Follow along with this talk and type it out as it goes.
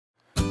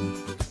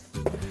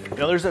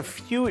There's a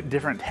few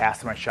different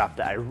tasks in my shop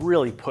that I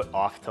really put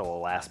off till the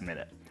last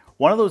minute.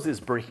 One of those is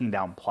breaking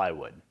down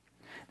plywood.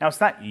 Now, it's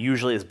not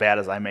usually as bad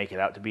as I make it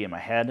out to be in my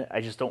head.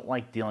 I just don't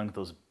like dealing with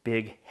those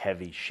big,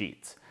 heavy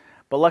sheets.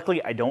 But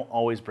luckily, I don't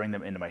always bring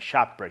them into my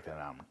shop to break them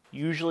down.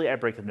 Usually, I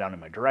break them down in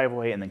my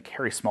driveway and then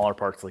carry smaller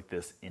parts like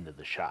this into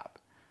the shop.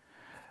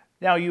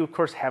 Now, you of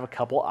course have a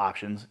couple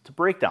options to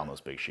break down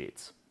those big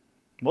sheets.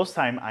 Most of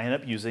the time, I end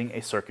up using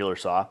a circular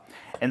saw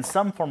and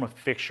some form of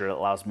fixture that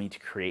allows me to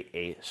create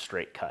a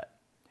straight cut.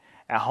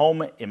 At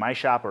home, in my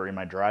shop, or in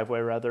my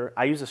driveway rather,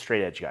 I use a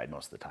straight edge guide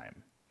most of the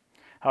time.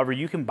 However,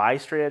 you can buy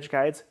straight edge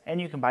guides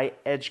and you can buy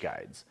edge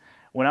guides.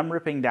 When I'm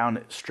ripping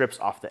down strips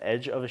off the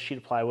edge of a sheet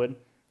of plywood,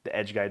 the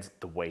edge guide's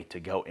the way to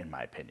go in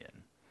my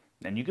opinion.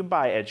 And you can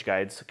buy edge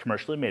guides,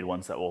 commercially made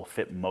ones that will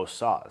fit most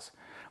saws.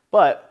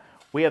 But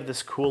we have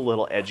this cool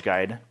little edge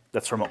guide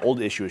that's from an old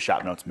issue of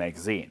Shop Notes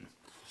magazine.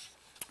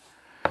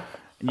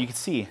 And you can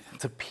see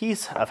it's a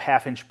piece of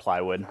 1/2-inch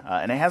plywood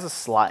and it has a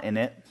slot in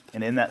it,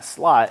 and in that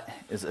slot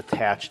is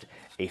attached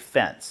a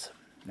fence.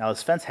 Now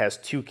this fence has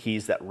 2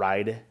 keys that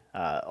ride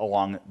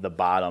along the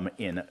bottom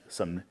in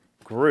some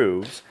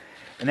grooves,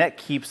 and that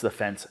keeps the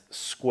fence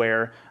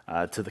square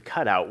to the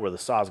cutout where the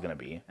saw is going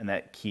to be, and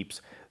that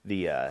keeps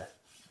the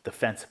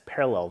fence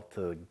parallel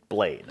to the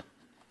blade.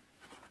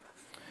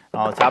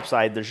 Now on the top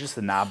side, there's just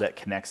a knob that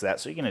connects that,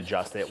 so you can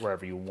adjust it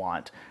wherever you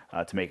want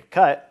to make a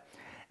cut.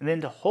 And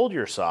then to hold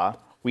your saw,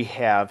 we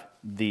have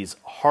these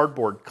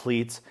hardboard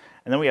cleats,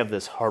 and then we have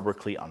this hardboard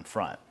cleat on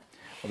front.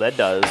 What that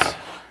does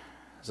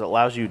is it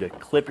allows you to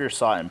clip your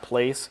saw in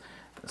place.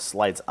 It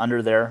slides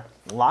under there,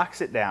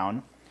 locks it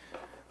down,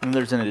 and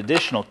there's an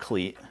additional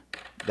cleat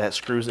that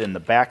screws in the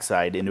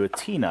backside into a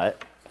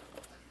T-nut,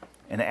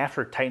 and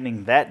after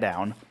tightening that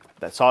down,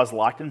 that saw is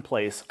locked in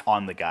place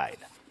on the guide.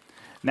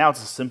 Now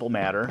it's a simple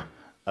matter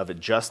of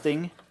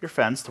adjusting your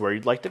fence to where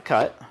you'd like to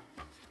cut.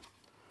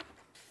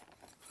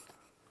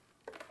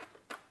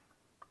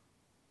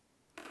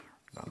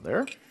 About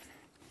there.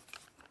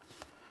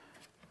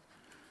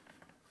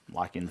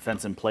 Locking the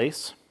fence in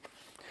place.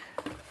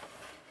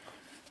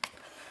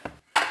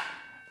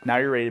 Now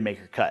you're ready to make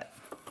your cut.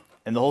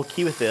 And the whole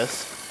key with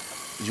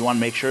this is you want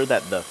to make sure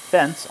that the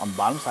fence on the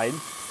bottom side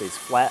stays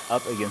flat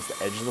up against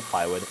the edge of the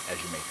plywood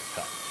as you make your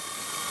cut.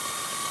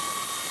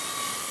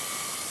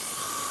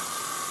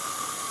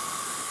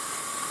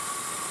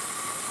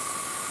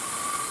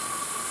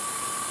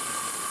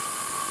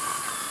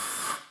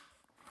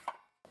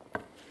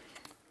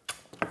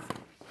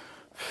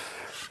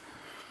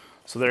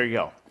 So there you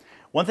go.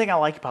 One thing I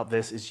like about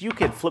this is you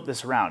can flip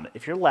this around.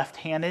 If you're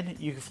left-handed,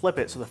 you can flip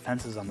it so the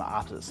fence is on the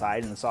opposite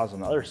side and the saw is on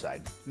the other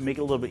side. Make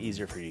it a little bit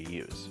easier for you to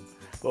use.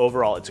 But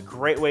overall, it's a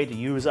great way to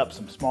use up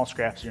some small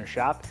scraps in your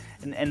shop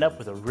and end up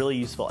with a really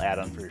useful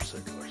add-on for your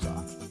circular saw.